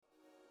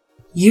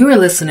You are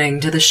listening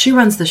to the She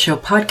Runs the Show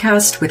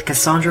podcast with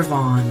Cassandra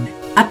Vaughn,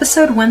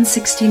 episode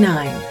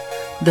 169,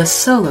 the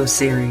solo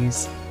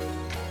series. I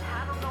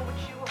don't know what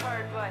you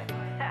heard, but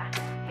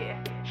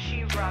yeah,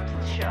 she runs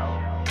the show.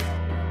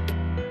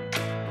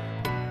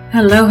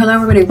 Hello,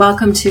 everybody.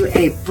 Welcome to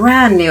a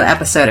brand new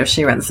episode of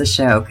She Runs the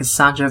Show.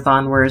 Cassandra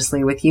Vaughn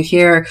Worsley with you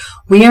here.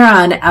 We are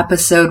on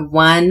episode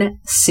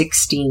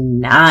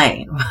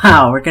 169.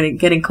 Wow, we're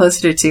getting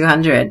closer to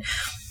 200.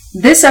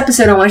 This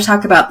episode, I want to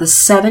talk about the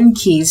 7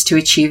 keys to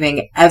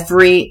achieving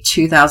every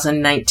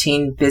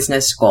 2019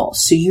 business goal.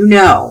 So you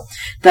know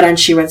that on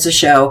She Runs the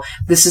Show,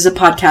 this is a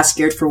podcast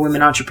geared for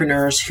women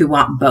entrepreneurs who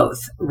want both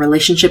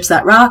relationships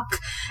that rock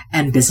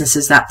and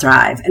businesses that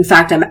thrive. In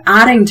fact, I'm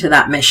adding to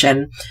that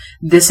mission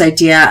this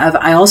idea of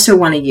I also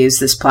want to use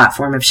this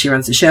platform of She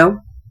Runs the Show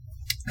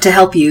to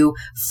help you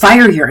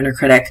fire your inner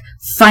critic,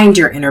 find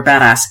your inner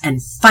badass, and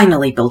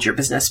finally build your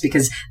business,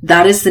 because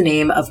that is the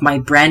name of my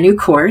brand new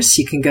course.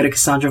 You can go to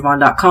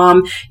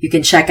CassandraVaughn.com. You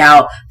can check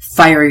out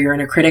Fire Your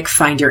Inner Critic,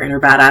 Find Your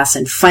Inner Badass,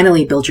 and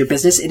Finally Build Your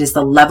Business. It is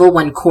the level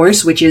 1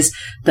 course, which is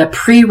the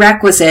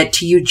prerequisite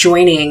to you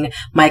joining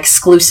my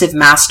exclusive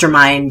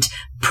mastermind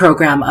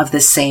program of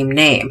the same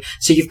name.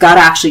 So you've got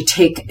to actually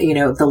take,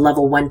 the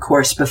level 1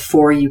 course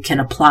before you can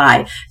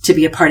apply to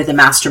be a part of the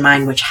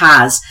mastermind, which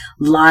has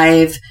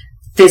live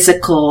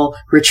physical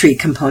retreat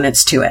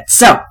components to it.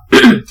 So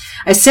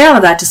I say all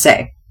of that to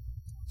say,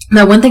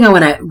 now one thing I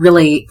want to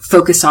really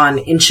focus on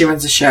in She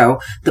Runs the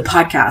Show, the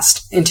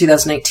podcast in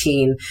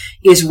 2019,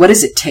 is what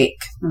does it take?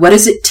 What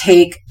does it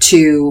take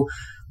to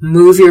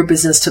move your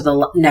business to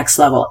the next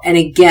level? And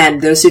again,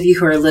 those of you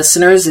who are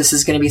listeners, this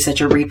is going to be such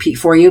a repeat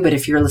for you, but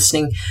if you're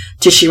listening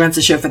to She Runs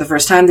the Show for the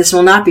first time, this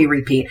will not be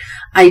repeat.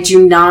 I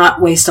do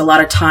not waste a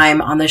lot of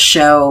time on the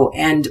show.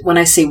 And when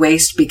I say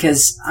waste,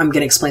 because I'm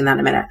going to explain that in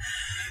a minute,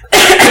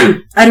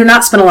 I do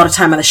not spend a lot of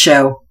time on the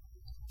show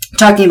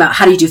talking about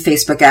how do you do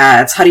Facebook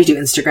ads, how do you do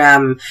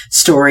Instagram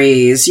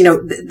stories,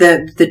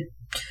 the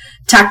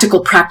tactical,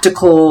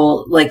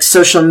 practical, like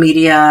social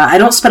media. I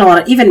don't spend a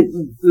lot of,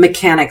 even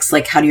mechanics,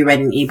 like how do you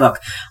write an ebook?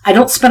 I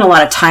don't spend a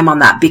lot of time on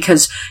that,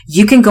 because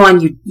you can go on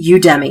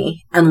Udemy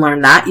and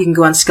learn that. You can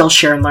go on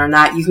Skillshare and learn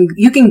that.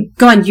 You can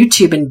go on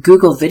YouTube and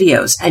Google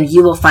videos, and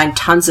you will find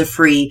tons of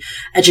free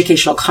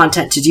educational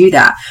content to do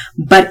that.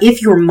 But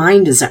if your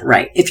mind isn't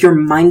right, if your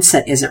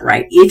mindset isn't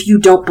right, if you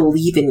don't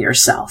believe in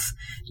yourself,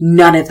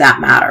 none of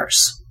that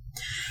matters.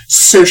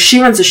 So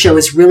She Runs the Show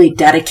is really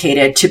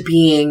dedicated to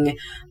being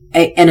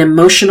an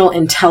emotional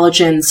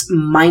intelligence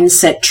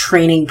mindset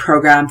training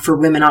program for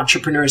women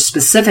entrepreneurs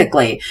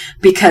specifically,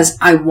 because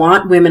I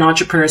want women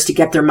entrepreneurs to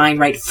get their mind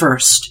right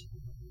first.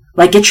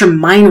 Like, get your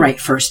mind right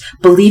first.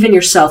 Believe in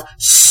yourself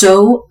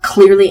so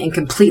clearly and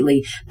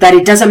completely that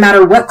it doesn't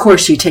matter what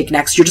course you take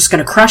next, you're just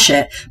going to crush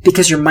it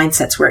because your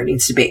mindset's where it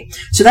needs to be.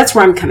 So that's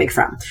where I'm coming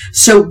from.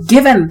 So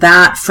given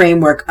that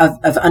framework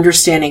of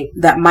understanding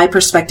that my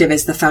perspective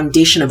is the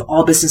foundation of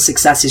all business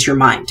success is your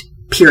mind,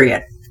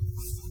 period.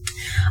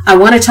 I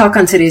want to talk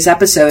on today's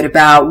episode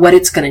about what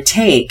it's going to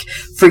take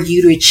for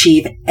you to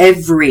achieve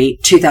every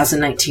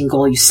 2019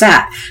 goal you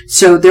set.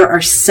 So there are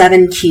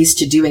 7 keys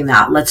to doing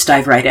that. Let's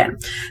dive right in.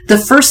 The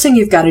first thing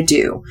you've got to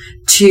do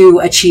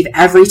to achieve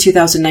every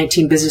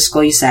 2019 business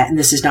goal you set, and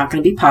this is not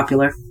going to be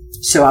popular,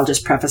 so I'll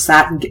just preface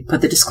that and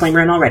put the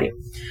disclaimer in already.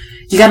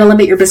 You got to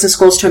limit your business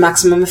goals to a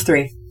maximum of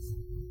 3.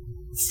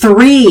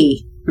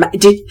 3.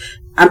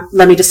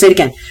 Let me just say it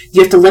again.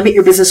 You have to limit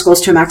your business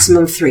goals to a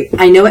maximum of 3.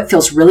 I know it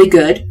feels really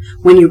good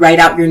when you write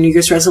out your New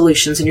Year's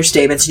resolutions and your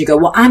statements and you go,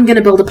 well, I'm going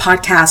to build a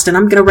podcast and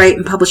I'm going to write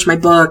and publish my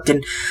book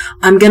and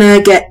I'm going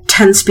to get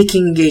 10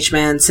 speaking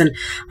engagements and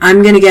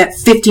I'm going to get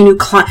 50 new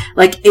clients.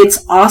 Like,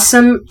 it's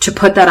awesome to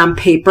put that on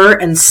paper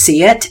and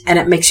see it, and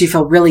it makes you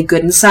feel really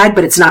good inside,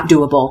 but it's not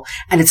doable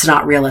and it's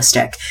not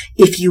realistic.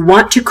 If you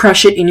want to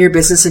crush it in your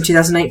business in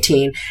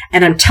 2019,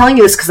 and I'm telling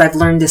you this because I've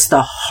learned this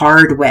the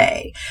hard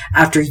way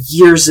after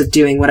years of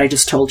doing what I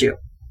just told you.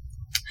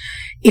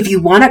 If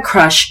you want to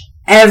crush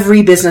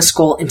every business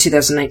goal in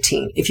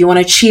 2019, if you want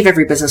to achieve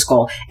every business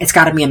goal, it's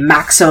got to be a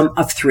maximum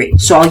of 3.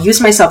 So I'll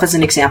use myself as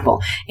an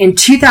example. In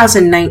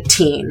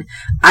 2019,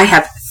 I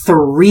have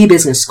 3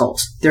 business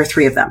goals. There are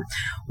 3 of them.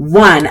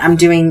 1, I'm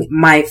doing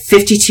my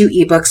 52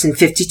 ebooks in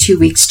 52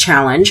 weeks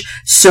challenge.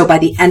 So by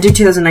the end of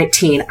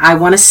 2019, I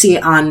want to see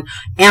on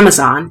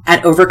Amazon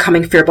at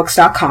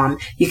overcomingfearbooks.com.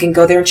 You can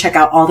go there and check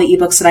out all the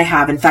ebooks that I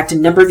have. In fact, a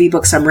number of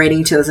ebooks I'm writing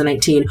in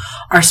 2019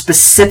 are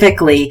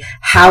specifically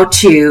how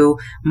to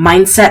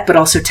mindset, but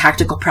also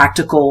tactical,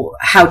 practical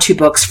how-to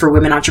books for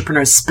women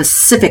entrepreneurs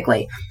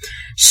specifically.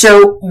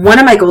 So one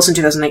of my goals in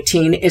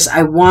 2019 is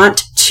I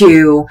want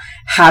to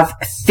have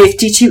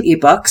 52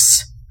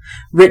 ebooks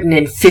written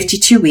in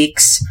 52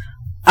 weeks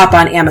up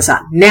on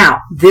Amazon.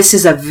 Now, this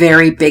is a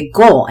very big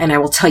goal, and I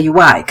will tell you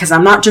why, because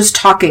I'm not just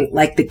talking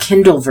like the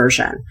Kindle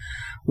version.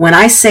 When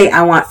I say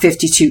I want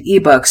 52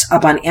 ebooks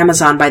up on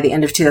Amazon by the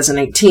end of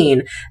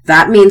 2018,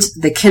 that means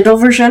the Kindle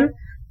version,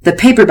 the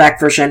paperback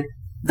version,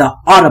 the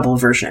Audible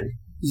version.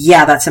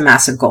 Yeah, that's a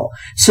massive goal.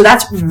 So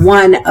that's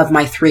one of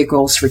my 3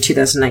 goals for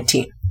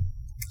 2019.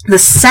 The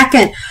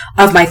second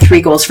of my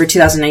 3 goals for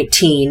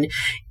 2019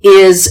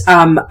 is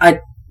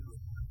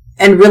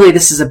and really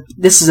this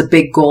is a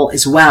big goal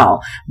as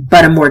well,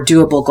 but a more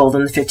doable goal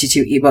than the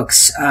 52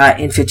 ebooks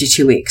in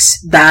 52 weeks.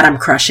 That I'm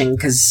crushing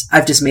because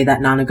I've just made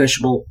that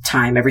non-negotiable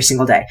time every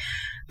single day.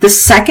 The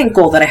second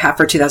goal that I have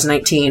for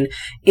 2019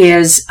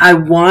 is I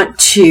want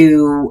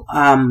to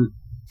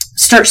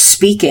start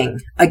speaking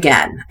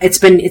again. It's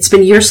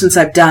been years since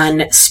I've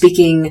done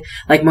speaking,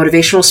 like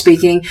motivational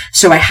speaking.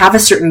 So I have a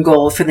certain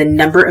goal for the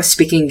number of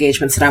speaking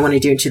engagements that I want to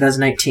do in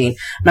 2019. I'm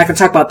not going to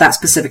talk about that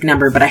specific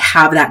number, but I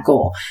have that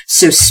goal.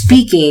 So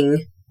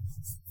speaking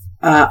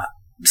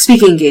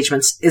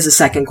engagements is a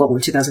second goal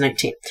in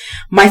 2019.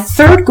 My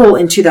third goal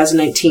in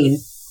 2019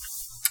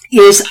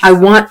 is I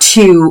want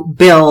to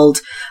build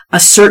a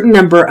certain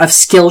number of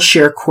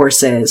Skillshare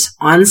courses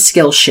on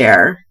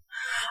Skillshare,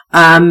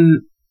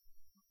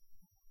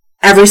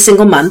 every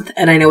single month,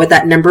 and I know what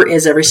that number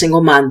is every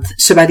single month.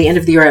 So by the end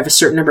of the year, I have a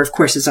certain number of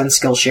courses on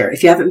Skillshare.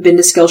 If you haven't been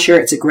to Skillshare,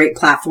 it's a great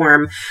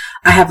platform.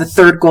 I have a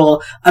third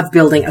goal of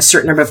building a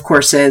certain number of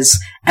courses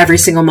every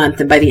single month,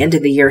 and by the end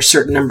of the year, a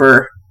certain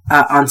number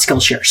on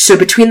Skillshare. So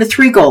between the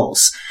 3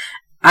 goals,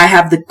 I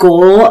have the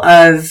goal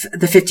of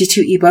the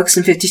 52 ebooks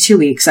in 52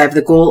 weeks. I have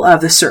the goal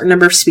of a certain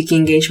number of speaking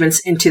engagements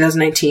in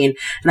 2019,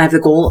 and I have the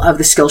goal of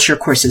the Skillshare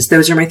courses.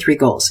 Those are my 3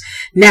 goals.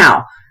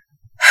 Now,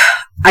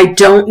 I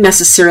don't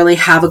necessarily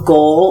have a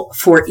goal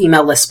for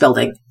email list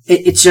building.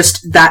 It's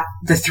just that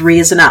the 3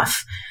 is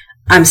enough.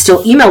 I'm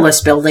still email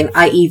list building,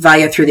 i.e.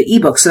 through the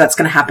ebook, so that's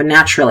going to happen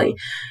naturally.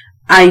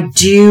 I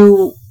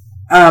do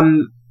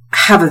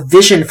have a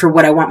vision for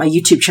what I want my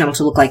YouTube channel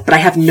to look like, but I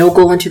have no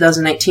goal in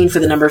 2019 for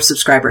the number of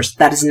subscribers.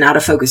 That is not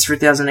a focus for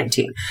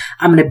 2019.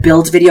 I'm going to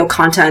build video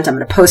content. I'm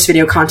going to post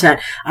video content.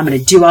 I'm going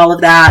to do all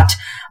of that.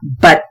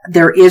 But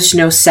there is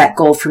no set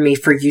goal for me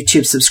for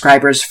YouTube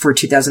subscribers for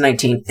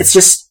 2019. It's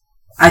just,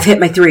 I've hit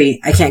my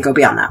 3. I can't go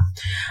beyond that.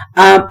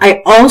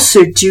 I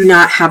also do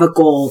not have a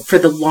goal for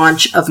the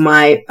launch of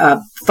my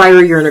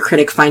Fire Your Inner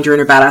Critic, Find Your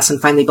Inner Badass, and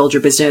Finally Build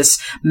Your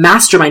Business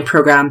mastermind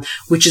program,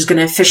 which is going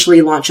to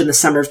officially launch in the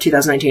summer of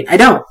 2019. I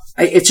don't.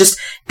 It's just,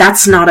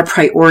 that's not a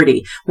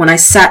priority. When I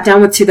sat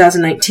down with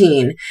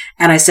 2019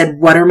 and I said,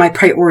 what are my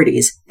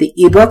priorities? The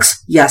ebooks,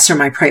 yes, are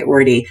my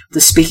priority.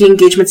 The speaking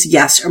engagements,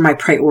 yes, are my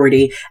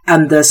priority.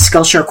 And the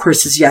Skillshare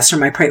courses, yes, are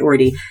my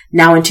priority.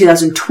 Now in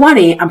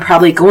 2020, I'm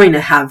probably going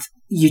to have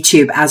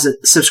YouTube as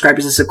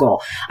subscribers as a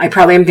goal. I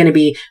probably am going to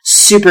be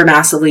super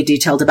massively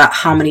detailed about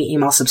how many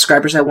email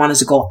subscribers I want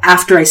as a goal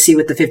after I see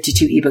what the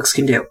 52 ebooks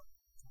can do.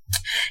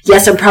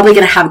 Yes, I'm probably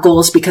going to have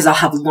goals because I'll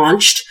have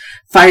launched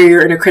Fire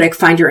Your Inner Critic,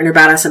 Find Your Inner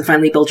Badass, and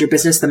Finally Build Your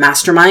Business, the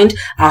mastermind.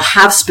 I'll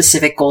have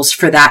specific goals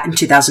for that in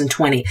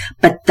 2020,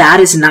 but that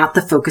is not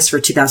the focus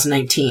for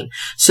 2019.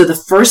 So the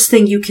first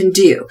thing you can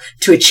do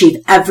to achieve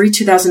every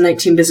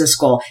 2019 business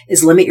goal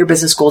is limit your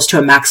business goals to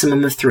a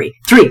maximum of 3.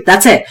 3,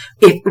 that's it.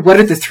 What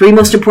are the 3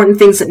 most important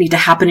things that need to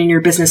happen in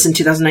your business in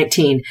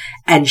 2019?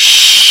 And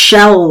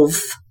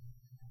shelf,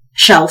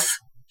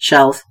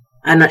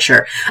 I'm not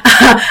sure,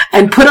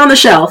 and put on the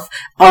shelf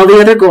all the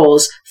other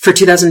goals for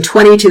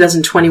 2020,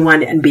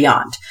 2021, and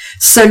beyond.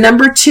 So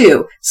number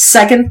 2,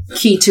 second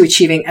key to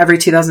achieving every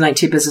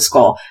 2019 business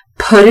goal,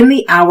 put in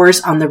the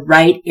hours on the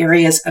right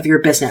areas of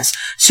your business.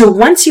 So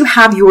once you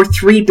have your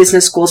 3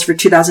 business goals for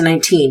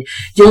 2019,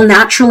 you'll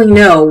naturally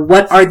know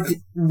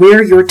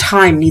where your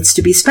time needs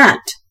to be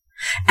spent.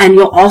 And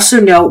you'll also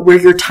know where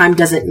your time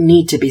doesn't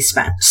need to be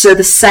spent. So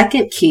the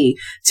second key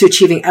to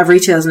achieving every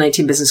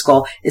 2019 business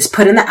goal is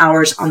put in the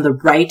hours on the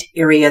right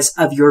areas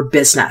of your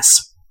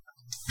business.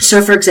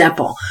 So for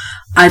example,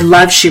 I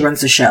love She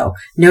Runs the Show.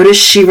 Notice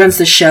She Runs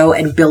the Show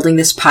and building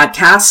this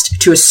podcast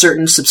to a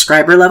certain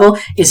subscriber level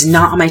is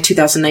not on my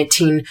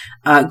 2019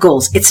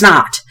 goals. It's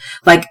not.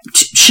 Like,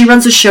 She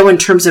Runs the Show in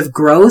terms of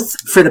growth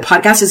for the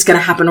podcast is going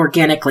to happen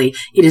organically.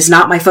 It is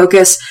not my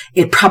focus.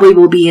 It probably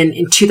will be in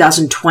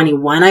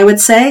 2021, I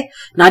would say.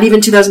 Not even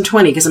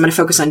 2020, because I'm going to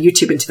focus on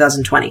YouTube in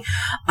 2020.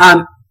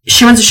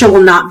 She Runs the Show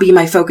will not be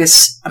my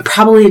focus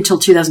probably until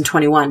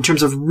 2021 in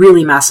terms of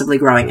really massively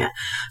growing it.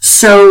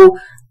 So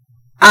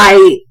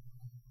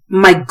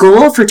my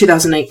goal for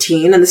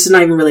 2019, and this is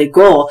not even really a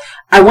goal,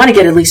 I want to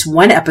get at least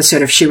 1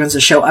 episode of She Runs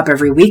the Show up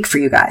every week for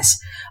you guys.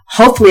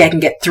 Hopefully I can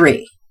get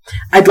 3.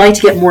 I'd like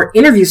to get more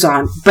interviews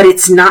on, but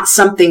it's not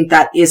something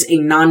that is a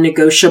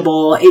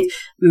non-negotiable.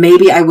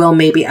 Maybe I will,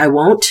 maybe I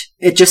won't.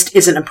 It just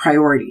isn't a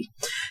priority.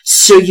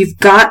 So you've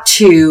got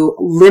to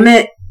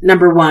limit,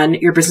 number 1,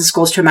 your business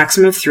goals to a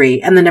maximum of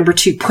 3. And then number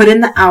 2, put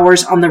in the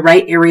hours on the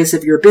right areas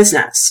of your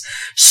business.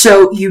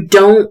 So you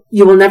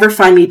will never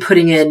find me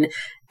putting in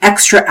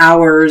extra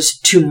hours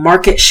to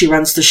market She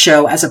Runs the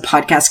Show as a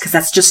podcast, because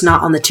that's just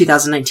not on the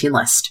 2019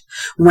 list.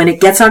 When it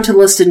gets onto the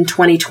list in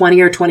 2020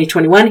 or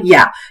 2021,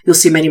 yeah, you'll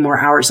see many more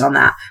hours on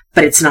that,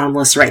 but it's not on the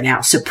list right now.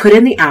 So put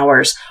in the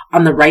hours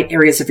on the right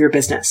areas of your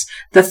business.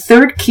 The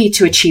third key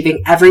to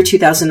achieving every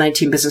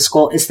 2019 business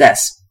goal is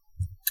this.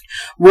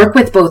 Work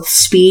with both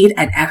speed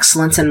and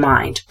excellence in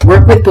mind.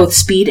 Work with both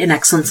speed and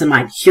excellence in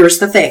mind. Here's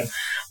the thing.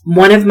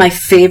 One of my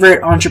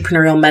favorite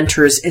entrepreneurial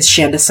mentors is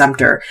Shanda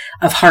Sumter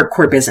of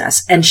Hardcore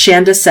Business. And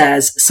Shanda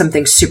says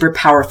something super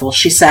powerful.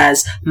 She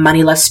says,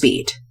 money loves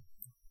speed.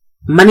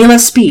 Money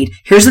loves speed.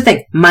 Here's the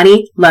thing.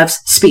 Money loves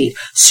speed.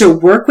 So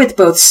work with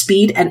both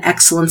speed and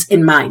excellence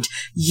in mind.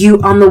 You,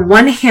 on the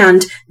one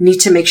hand, need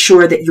to make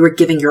sure that you are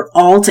giving your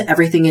all to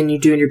everything and you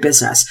do in your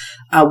business.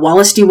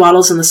 Wallace D.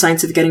 Wattles in The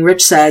Science of Getting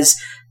Rich says,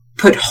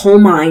 put whole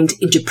mind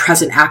into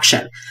present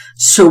action.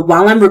 So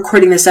while I'm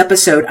recording this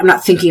episode, I'm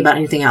not thinking about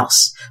anything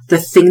else. The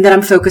thing that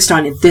I'm focused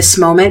on at this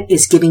moment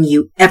is giving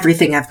you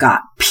everything I've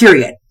got,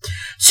 period.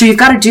 So you've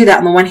got to do that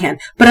on the one hand.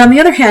 But on the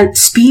other hand,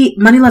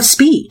 money loves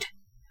speed.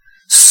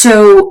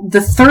 So the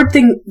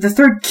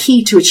third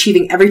key to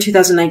achieving every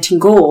 2019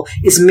 goal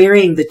is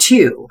marrying the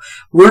two.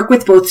 Work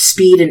with both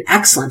speed and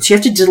excellence. You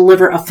have to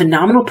deliver a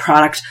phenomenal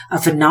product,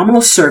 a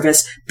phenomenal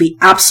service, be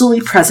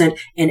absolutely present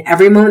in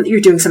every moment that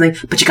you're doing something,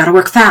 but you got to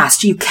work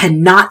fast. You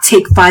cannot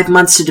take 5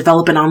 months to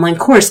develop an online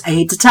course. I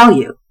hate to tell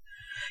you.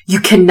 You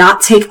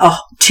cannot take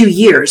 2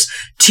 years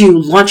to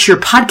launch your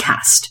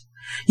podcast.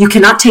 You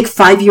cannot take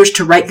 5 years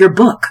to write your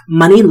book.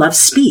 Money loves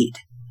speed.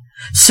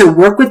 So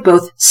work with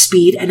both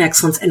speed and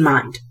excellence in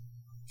mind.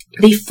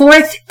 The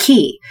fourth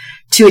key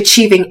to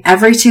achieving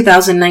every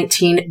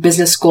 2019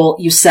 business goal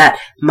you set,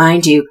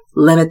 mind you,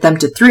 limit them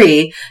to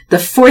 3. The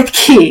fourth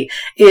key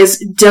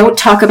is don't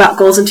talk about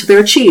goals until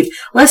they're achieved.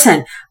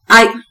 Listen,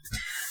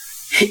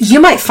 you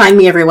might find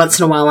me every once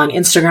in a while on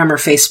Instagram or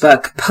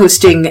Facebook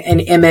posting an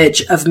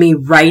image of me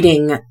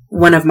writing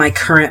one of my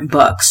current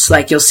books.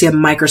 Like you'll see a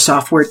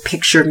Microsoft Word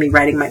picture of me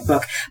writing my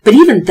book. But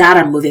even that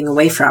I'm moving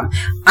away from.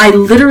 I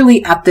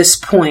literally, at this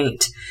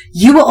point,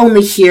 you will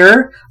only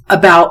hear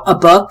about a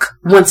book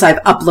once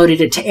I've uploaded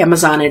it to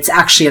Amazon and it's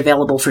actually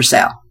available for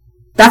sale.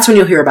 That's when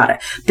you'll hear about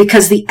it.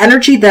 Because the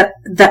energy that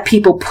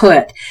people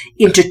put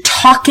into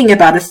talking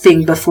about a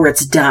thing before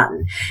it's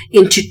done,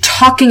 into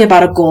talking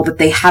about a goal but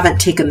they haven't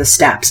taken the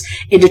steps,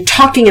 into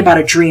talking about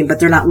a dream but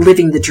they're not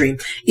living the dream,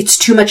 it's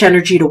too much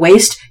energy to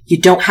waste. You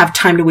don't have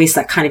time to waste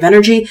that kind of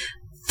energy.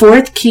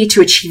 Fourth key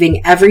to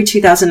achieving every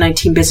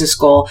 2019 business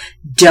goal,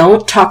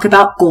 don't talk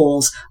about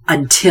goals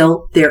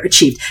until they're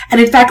achieved. And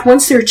in fact,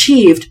 once they're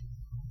achieved,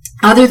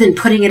 other than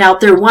putting it out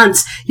there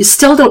once, you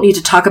still don't need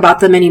to talk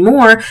about them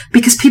anymore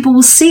because people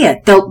will see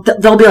it. They'll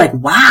be like,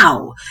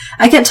 wow.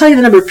 I can't tell you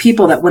the number of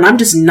people that when I'm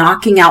just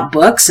knocking out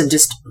books and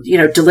just,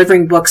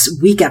 delivering books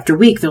week after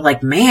week, they're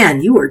like,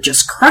 man, you are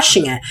just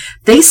crushing it.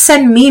 They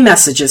send me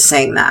messages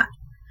saying that.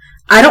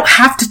 I don't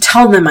have to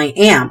tell them I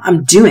am.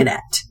 I'm doing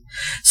it.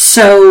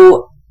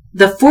 So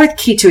the fourth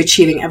key to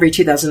achieving every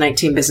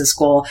 2019 business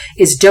goal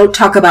is don't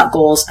talk about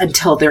goals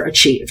until they're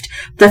achieved.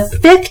 The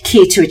fifth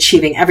key to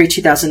achieving every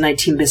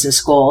 2019 business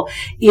goal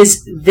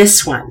is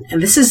this one. And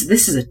this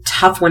is a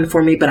tough one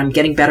for me, but I'm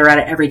getting better at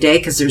it every day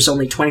because there's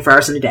only 24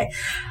 hours in a day.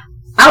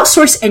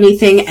 Outsource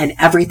anything and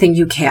everything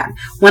you can.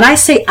 When I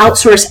say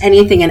outsource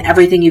anything and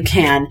everything you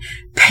can,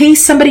 pay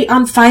somebody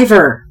on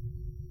Fiverr.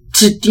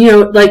 Here's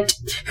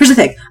the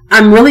thing.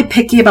 I'm really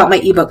picky about my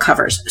ebook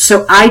covers.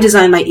 So I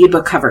design my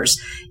ebook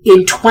covers.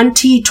 In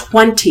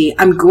 2020,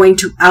 I'm going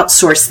to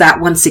outsource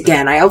that once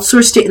again. I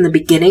outsourced it in the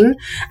beginning.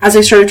 As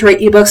I started to write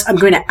ebooks, I'm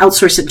going to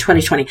outsource it in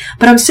 2020.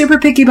 But I'm super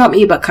picky about my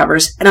ebook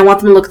covers and I want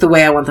them to look the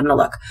way I want them to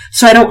look.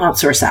 So I don't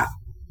outsource that.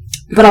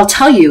 But I'll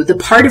tell you, the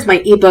part of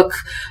my ebook,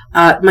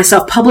 my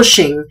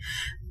self-publishing,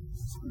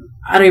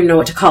 I don't even know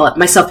what to call it,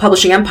 my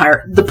self-publishing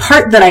empire, the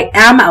part that I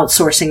am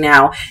outsourcing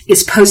now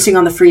is posting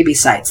on the freebie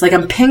sites. Like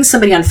I'm paying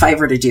somebody on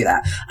Fiverr to do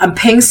that. I'm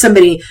paying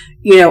somebody,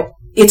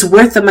 it's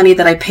worth the money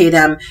that I pay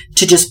them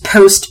to just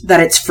post that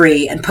it's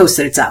free and post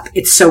that it's up.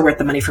 It's so worth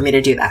the money for me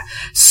to do that.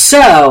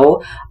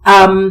 So,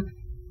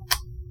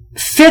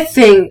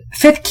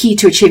 fifth key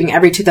to achieving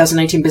every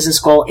 2019 business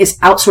goal is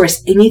outsource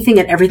anything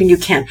and everything you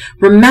can.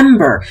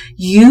 Remember,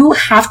 you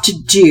have to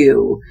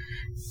do,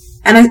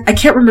 and I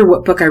can't remember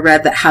what book I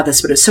read that had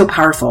this, but it's so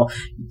powerful.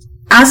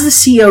 As the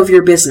CEO of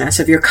your business,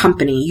 of your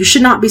company, you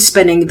should not be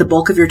spending the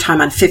bulk of your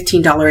time on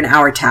 $15 an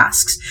hour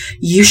tasks.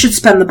 You should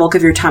spend the bulk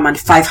of your time on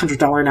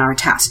 $500 an hour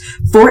tasks.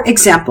 For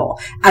example,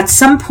 at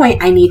some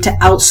point I need to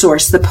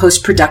outsource the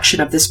post-production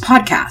of this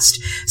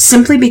podcast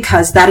simply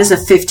because that is a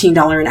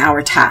 $15 an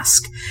hour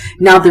task.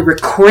 Now, the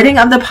recording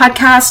of the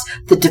podcast,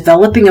 the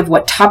developing of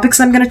what topics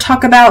I'm going to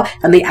talk about,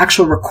 and the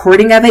actual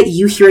recording of it,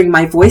 you hearing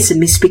my voice and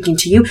me speaking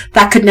to you,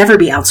 that could never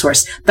be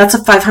outsourced. That's a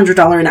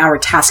 $500 an hour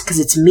task because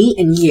it's me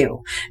and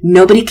you.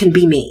 Nobody can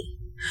be me.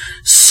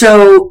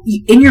 So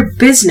in your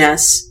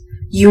business,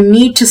 you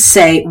need to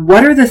say,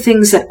 what are the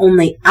things that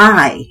only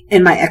I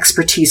and my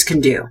expertise can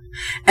do?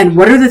 And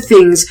what are the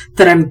things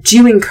that I'm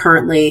doing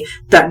currently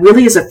that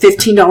really is a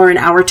 $15 an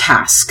hour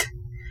task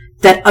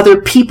that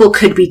other people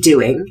could be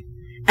doing?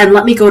 And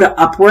let me go to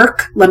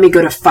Upwork, let me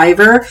go to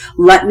Fiverr,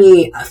 let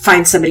me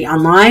find somebody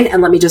online,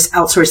 and let me just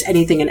outsource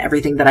anything and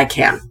everything that I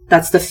can.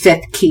 That's the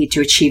fifth key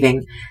to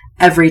achieving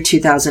every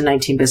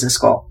 2019 business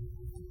goal.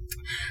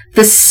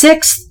 The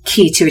sixth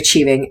key to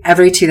achieving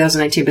every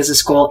 2019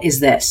 business goal is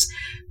this.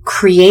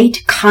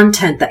 Create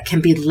content that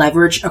can be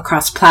leveraged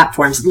across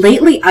platforms.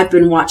 Lately, I've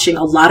been watching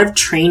a lot of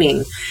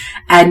training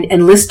and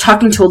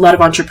talking to a lot of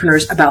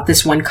entrepreneurs about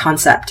this one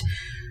concept.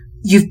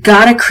 You've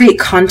got to create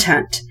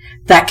content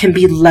that can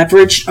be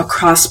leveraged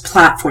across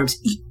platforms.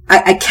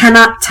 I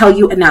cannot tell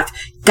you enough.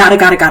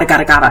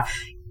 Gotta.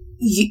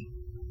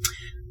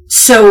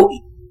 So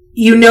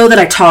you know that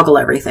I toggle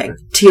everything.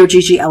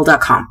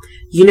 TOGGL.com.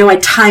 You know I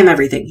time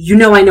everything. You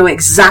know I know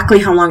exactly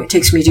how long it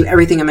takes me to do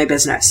everything in my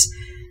business.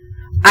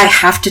 I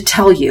have to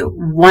tell you,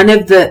 one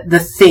of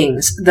the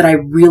things that I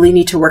really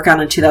need to work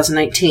on in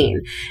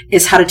 2019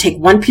 is how to take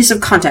one piece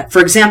of content,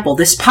 for example,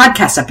 this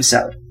podcast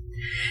episode,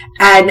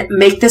 and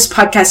make this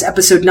podcast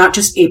episode not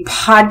just a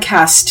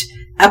podcast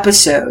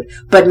episode,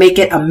 but make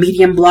it a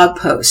Medium blog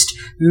post,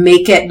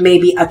 make it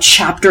maybe a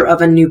chapter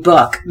of a new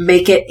book,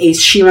 make it a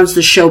She Runs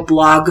the Show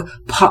blog,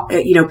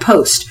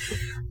 post.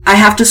 I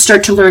have to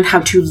start to learn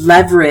how to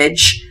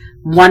leverage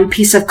one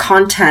piece of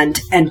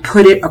content and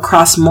put it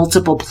across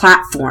multiple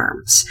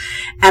platforms.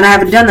 And I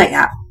haven't done that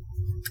yet.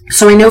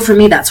 So I know for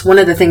me, that's one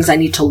of the things I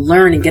need to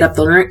learn and get up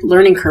the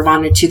learning curve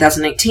on in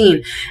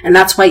 2019. And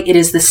that's why it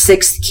is the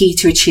 6th key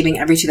to achieving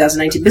every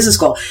 2019 business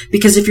goal.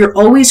 Because if you're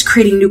always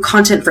creating new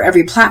content for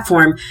every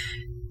platform,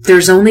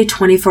 there's only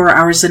 24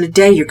 hours in a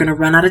day. You're going to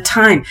run out of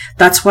time.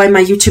 That's why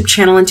my YouTube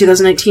channel in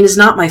 2019 is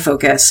not my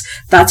focus.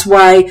 That's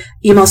why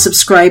email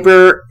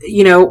subscriber,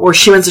 or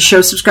She Runs the Show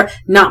subscribe,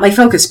 not my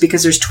focus,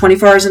 because there's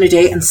 24 hours in a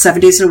day and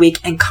 7 days in a week,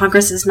 and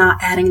Congress is not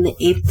adding the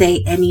 8th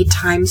day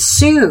anytime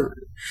soon.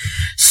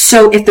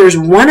 So if there's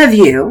one of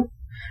you,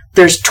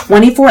 there's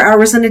 24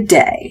 hours in a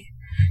day.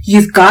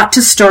 You've got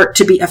to start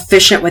to be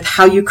efficient with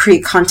how you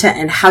create content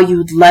and how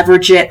you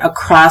leverage it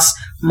across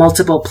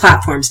multiple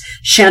platforms.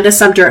 Shanda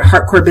Sumter at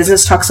Hardcore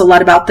Business talks a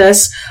lot about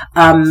this.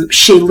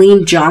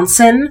 Shailene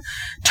Johnson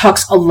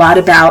talks a lot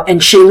about,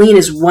 and Shailene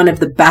is one of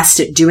the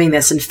best at doing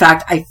this. In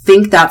fact, I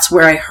think that's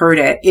where I heard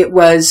it. It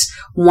was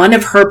one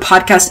of her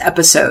podcast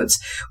episodes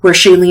where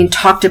Shailene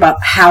talked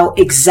about how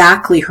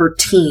exactly her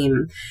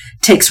team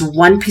takes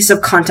one piece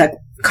of content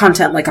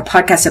like a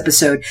podcast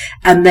episode,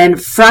 and then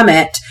from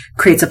it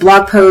creates a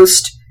blog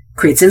post,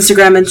 creates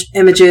Instagram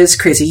images,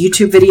 creates a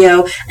YouTube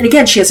video. And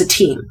again, she has a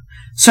team.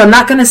 So I'm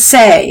not going to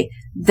say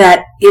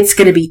that it's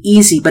going to be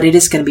easy, but it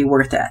is going to be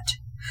worth it.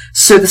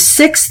 So the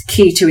 6th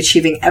key to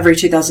achieving every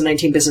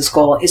 2019 business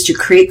goal is to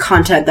create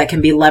content that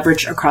can be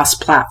leveraged across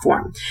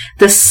platform.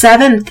 The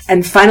 7th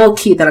and final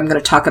key that I'm going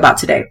to talk about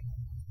today,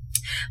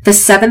 the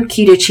 7th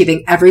key to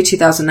achieving every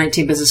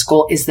 2019 business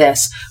goal is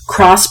this: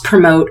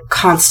 cross-promote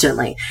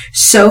constantly.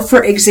 So,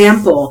 for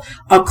example,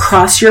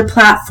 across your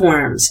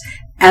platforms,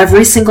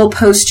 every single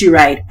post you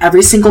write,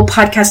 every single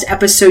podcast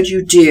episode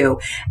you do,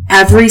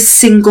 every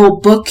single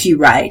book you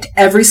write,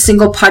 every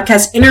single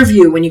podcast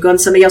interview when you go on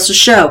somebody else's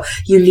show,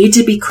 you need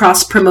to be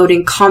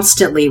cross-promoting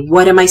constantly.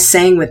 What am I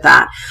saying with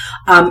that?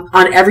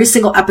 On every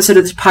single episode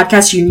of this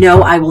podcast,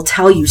 I will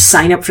tell you,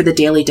 sign up for the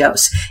Daily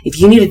Dose. If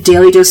you need a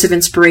daily dose of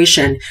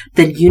inspiration,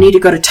 then you need to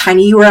go to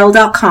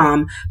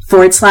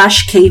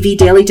tinyurl.com/KV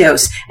Daily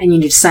Dose, and you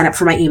need to sign up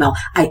for my email.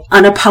 I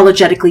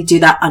unapologetically do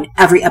that on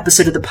every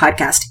episode of the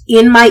podcast.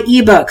 In my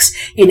ebooks,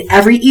 in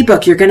every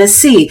ebook, you're going to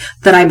see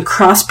that I'm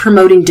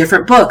cross-promoting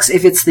different books.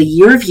 If it's the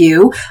Year of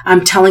You,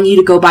 I'm telling you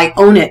to go buy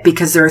Own It,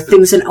 because there are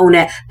things in Own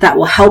It that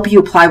will help you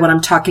apply what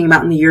I'm talking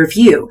about in the Year of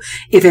You.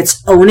 If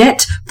it's Own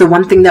It, the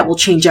one thing that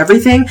will change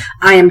everything,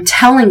 I am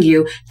telling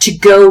you to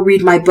go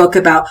read my book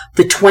about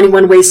the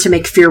 21 ways to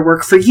make fear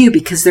work for you,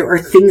 because there are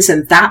things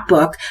in that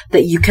book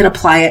that you can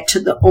apply it to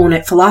the Own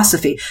It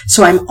philosophy.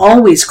 So I'm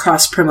always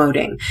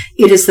cross-promoting.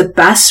 It is the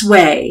best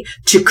way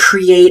to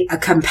create a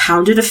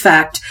compounded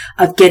effect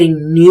of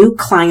getting new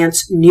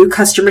clients, new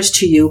customers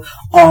to you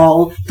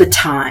all the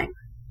time.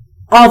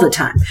 All the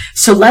time.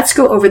 So let's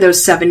go over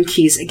those 7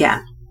 keys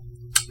again.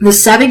 The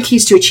 7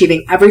 keys to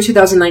achieving every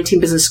 2019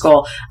 business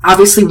goal.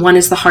 Obviously, 1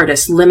 is the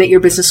hardest. Limit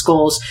your business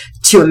goals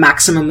to a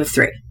maximum of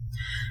 3.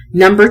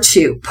 Number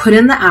 2, put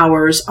in the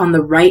hours on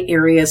the right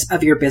areas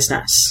of your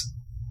business.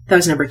 That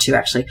was number 2,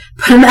 actually.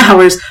 Put in the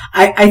hours.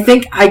 I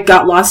think I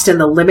got lost in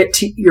the limit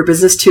to your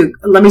business too.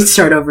 Let me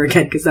start over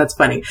again, because that's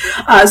funny.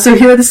 So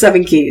here are the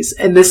 7 keys,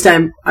 and this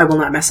time I will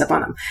not mess up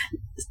on them.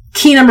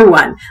 Key number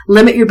 1,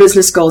 limit your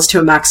business goals to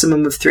a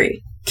maximum of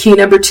 3. Key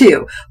number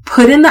 2,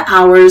 put in the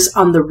hours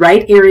on the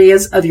right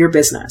areas of your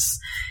business.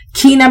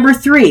 Key number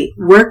 3,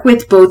 work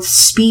with both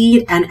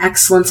speed and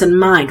excellence in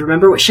mind.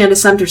 Remember what Shanda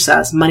Sumter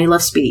says, money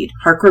loves speed.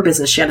 Hardcore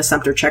Business, Shanda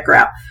Sumter, check her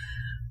out.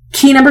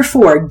 Key number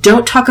 4,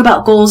 don't talk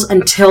about goals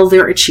until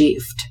they're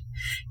achieved.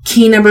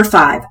 Key number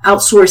 5,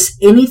 outsource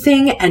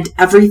anything and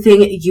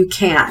everything you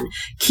can.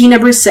 Key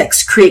number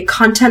 6, create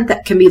content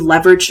that can be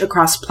leveraged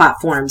across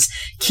platforms.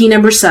 Key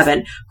number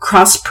 7,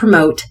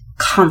 cross-promote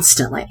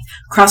constantly.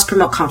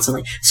 Cross-promote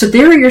constantly. So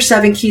there are your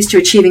 7 keys to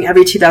achieving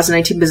every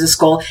 2019 business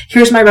goal.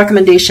 Here's my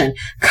recommendation.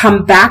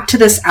 Come back to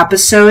this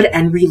episode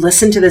and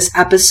re-listen to this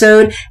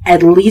episode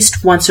at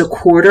least once a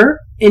quarter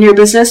in your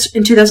business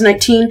in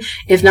 2019?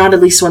 If not, at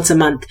least once a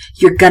month.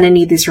 You're going to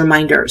need these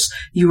reminders.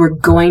 You are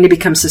going to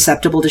become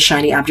susceptible to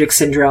shiny object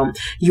syndrome.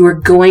 You are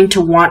going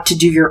to want to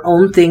do your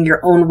own thing,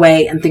 your own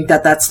way, and think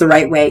that that's the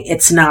right way.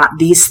 It's not.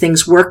 These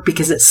things work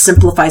because it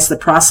simplifies the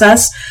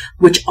process,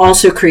 which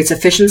also creates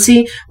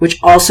efficiency, which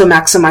also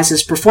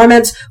maximizes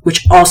performance,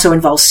 which also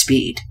involves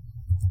speed.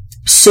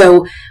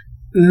 So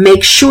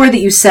make sure that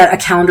you set a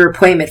calendar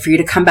appointment for you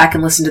to come back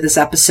and listen to this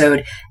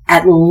episode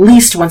at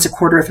least once a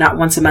quarter, if not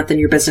once a month in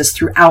your business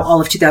throughout all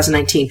of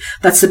 2019.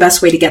 That's the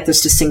best way to get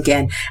this to sink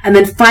in. And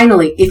then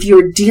finally, if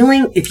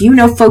you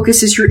know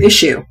focus is your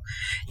issue,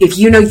 if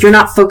you know you're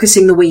not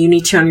focusing the way you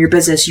need to on your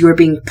business, you are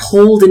being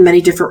pulled in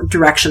many different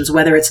directions,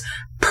 whether it's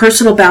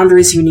personal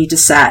boundaries you need to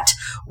set,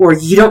 or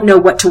you don't know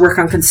what to work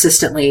on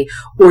consistently,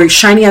 or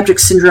shiny object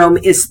syndrome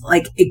is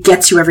like, it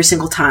gets you every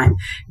single time.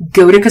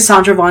 Go to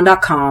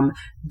CassandraVaughn.com,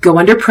 go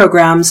under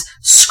programs,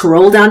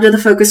 scroll down to the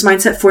Focus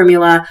Mindset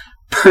Formula,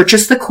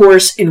 purchase the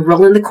course,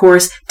 enroll in the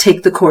course,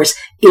 take the course.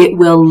 It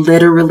will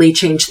literally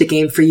change the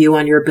game for you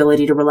on your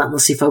ability to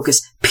relentlessly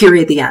focus.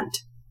 Period. The end.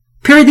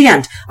 Period. The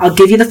end. I'll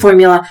give you the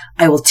formula.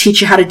 I will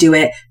teach you how to do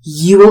it.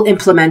 You will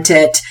implement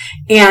it.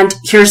 And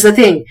here's the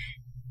thing.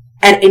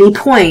 At any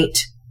point,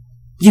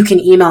 you can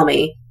email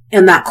me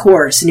in that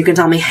course and you can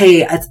tell me,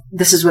 hey,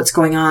 this is what's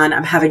going on.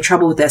 I'm having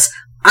trouble with this.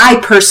 I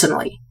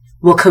personally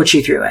will coach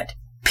you through it.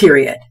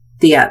 Period.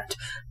 The end.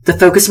 The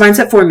Focus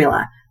Mindset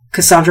Formula,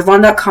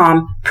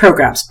 CassandraVaughn.com,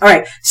 programs. All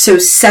right. So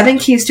 7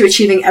 keys to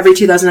achieving every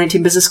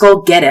 2019 business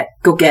goal. Get it.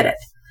 Go get it.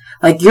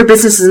 Like, your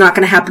business is not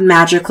going to happen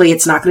magically.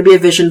 It's not going to be a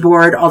vision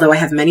board, although I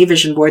have many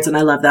vision boards and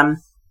I love them.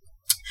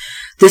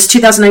 This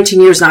 2019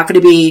 year is not going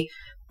to be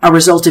a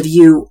result of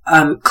you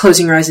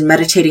closing your eyes and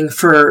meditating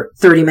for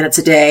 30 minutes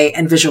a day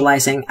and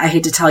visualizing. I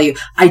hate to tell you,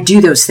 I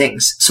do those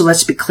things. So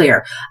let's be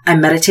clear. I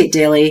meditate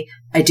daily.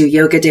 I do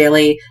yoga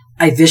daily.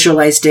 I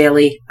visualize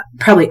daily,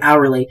 probably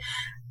hourly.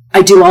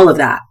 I do all of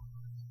that.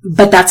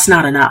 But that's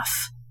not enough.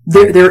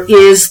 There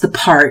is the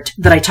part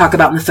that I talk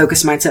about in the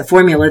Focus Mindset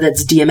Formula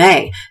that's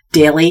DMA,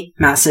 daily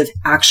massive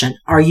action.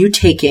 Are you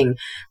taking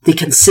the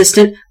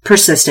consistent,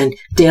 persistent,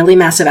 daily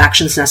massive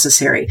actions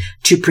necessary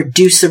to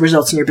produce the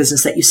results in your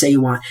business that you say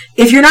you want?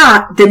 If you're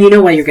not, then you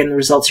know why you're getting the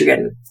results you're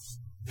getting.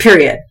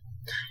 Period.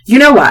 You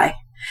know why.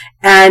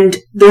 And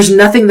there's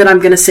nothing that I'm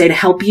going to say to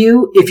help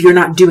you if you're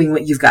not doing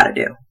what you've got to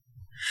do.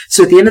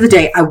 So at the end of the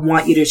day, I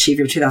want you to achieve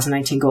your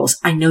 2019 goals.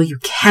 I know you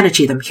can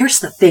achieve them. Here's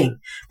the thing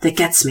that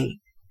gets me.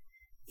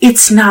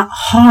 It's not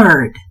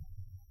hard.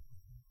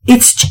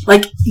 It's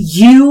like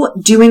you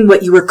doing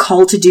what you were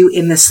called to do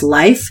in this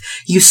life,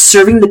 you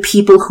serving the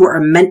people who are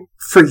meant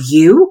for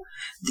you,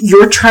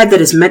 your tribe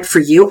that is meant for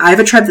you. I have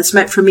a tribe that's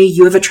meant for me.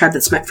 You have a tribe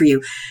that's meant for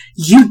you.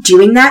 You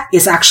doing that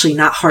is actually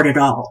not hard at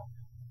all.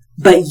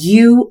 But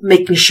you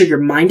making sure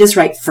your mind is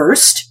right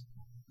first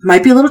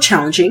might be a little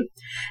challenging.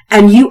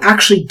 And you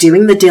actually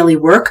doing the daily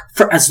work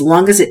for as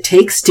long as it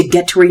takes to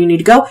get to where you need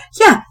to go,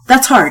 yeah,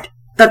 that's hard.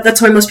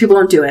 That's why most people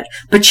don't do it.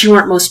 But you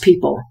aren't most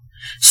people.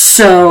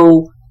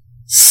 So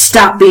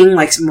stop being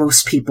like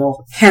most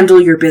people.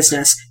 Handle your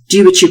business.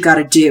 Do what you've got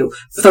to do.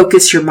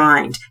 Focus your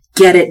mind.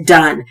 Get it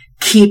done.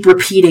 Keep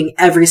repeating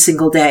every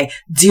single day.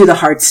 Do the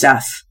hard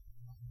stuff.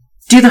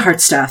 Do the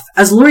hard stuff.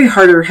 As Lori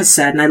Harder has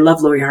said, and I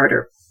love Lori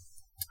Harder,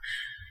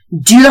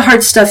 do the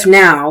hard stuff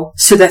now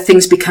so that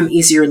things become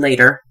easier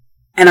later.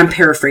 And I'm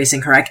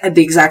paraphrasing her.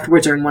 The exact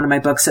words are in one of my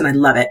books and I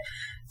love it.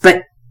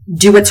 But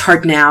do what's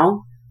hard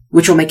now,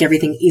 which will make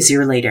everything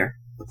easier later.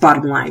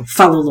 Bottom line,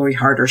 follow Lori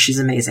Harder. She's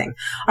amazing.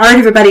 All right,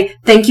 everybody.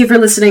 Thank you for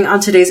listening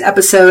on today's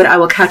episode. I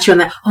will catch you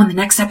on the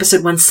next episode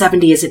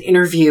 170 is an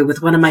interview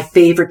with one of my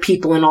favorite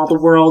people in all the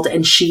world.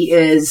 And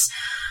she's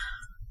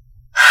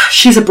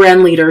a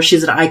brand leader.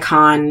 She's an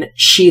icon.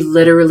 She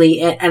literally,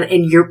 and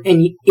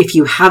if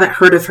you haven't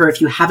heard of her,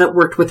 if you haven't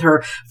worked with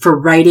her for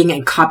writing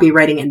and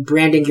copywriting and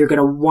branding, you're going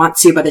to want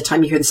to by the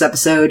time you hear this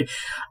episode.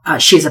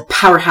 She's a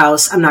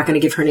powerhouse. I'm not going to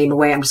give her name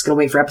away. I'm just going to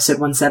wait for episode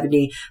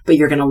 170, but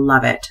you're going to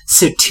love it.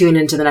 So tune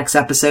into the next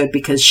episode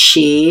because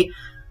she's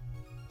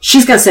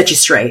going to set you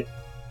straight.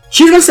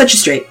 She's going to set you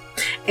straight.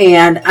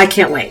 And I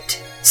can't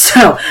wait.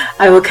 So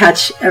I will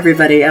catch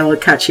everybody. I will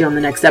catch you on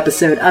the next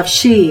episode of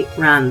She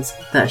Runs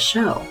the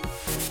Show.